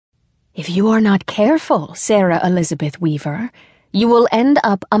If you are not careful, Sarah Elizabeth Weaver, you will end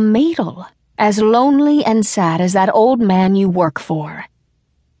up a maidel, as lonely and sad as that old man you work for."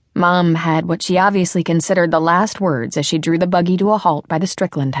 Mom had what she obviously considered the last words as she drew the buggy to a halt by the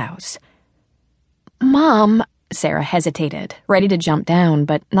Strickland house. "Mom," Sarah hesitated, ready to jump down,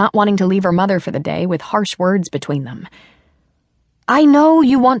 but not wanting to leave her mother for the day with harsh words between them. "I know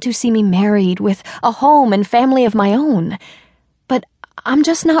you want to see me married with a home and family of my own, but I'm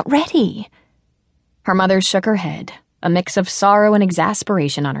just not ready." Her mother shook her head, a mix of sorrow and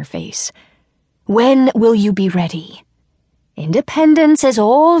exasperation on her face. "When will you be ready? Independence is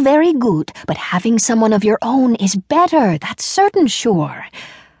all very good, but having someone of your own is better, that's certain sure.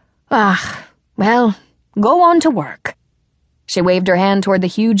 Well, go on to work." She waved her hand toward the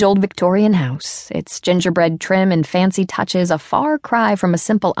huge old Victorian house, its gingerbread trim and fancy touches a far cry from a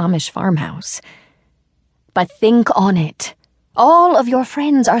simple Amish farmhouse. "But think on it. All of your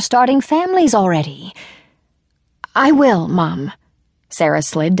friends are starting families already." "I will, Mom." Sarah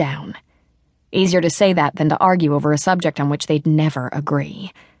slid down. Easier to say that than to argue over a subject on which they'd never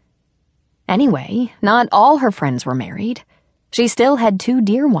agree. Anyway, not all her friends were married. She still had two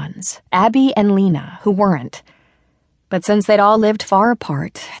dear ones, Abby and Lena, who weren't. But since they'd all lived far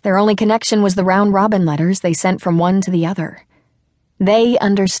apart, their only connection was the round-robin letters they sent from one to the other. They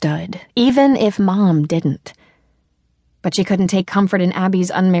understood, even if Mom didn't. But she couldn't take comfort in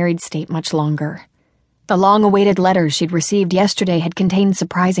Abby's unmarried state much longer. The long-awaited letters she'd received yesterday had contained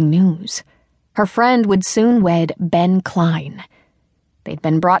surprising news. Her friend would soon wed Ben Klein. They'd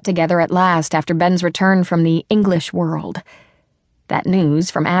been brought together at last after Ben's return from the English world. That news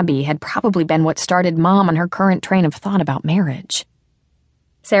from Abby had probably been what started Mom on her current train of thought about marriage.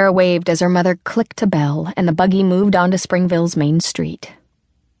 Sarah waved as her mother clicked a bell and the buggy moved onto Springville's main street.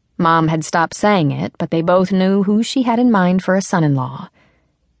 Mom had stopped saying it, but they both knew who she had in mind for a son-in-law.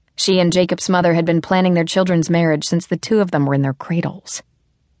 She and Jacob's mother had been planning their children's marriage since the two of them were in their cradles.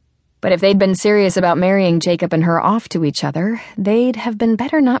 But if they'd been serious about marrying Jacob and her off to each other, they'd have been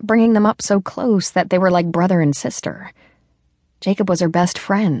better not bringing them up so close that they were like brother and sister. Jacob was her best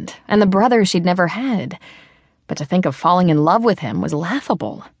friend, and the brother she'd never had. But to think of falling in love with him was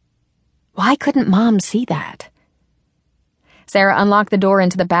laughable. Why couldn't Mom see that? Sarah unlocked the door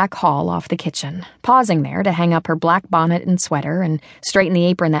into the back hall off the kitchen, pausing there to hang up her black bonnet and sweater and straighten the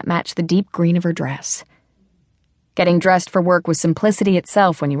apron that matched the deep green of her dress. Getting dressed for work was simplicity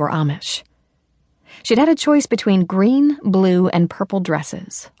itself when you were Amish. She'd had a choice between green, blue, and purple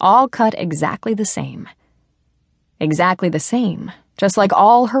dresses, all cut exactly the same. Exactly the same, just like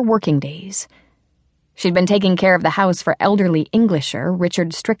all her working days. She'd been taking care of the house for elderly Englisher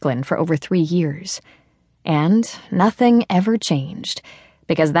Richard Strickland for over 3 years. And nothing ever changed,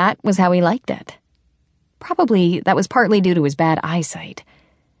 because that was how he liked it. Probably that was partly due to his bad eyesight.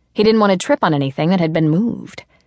 He didn't want to trip on anything that had been moved.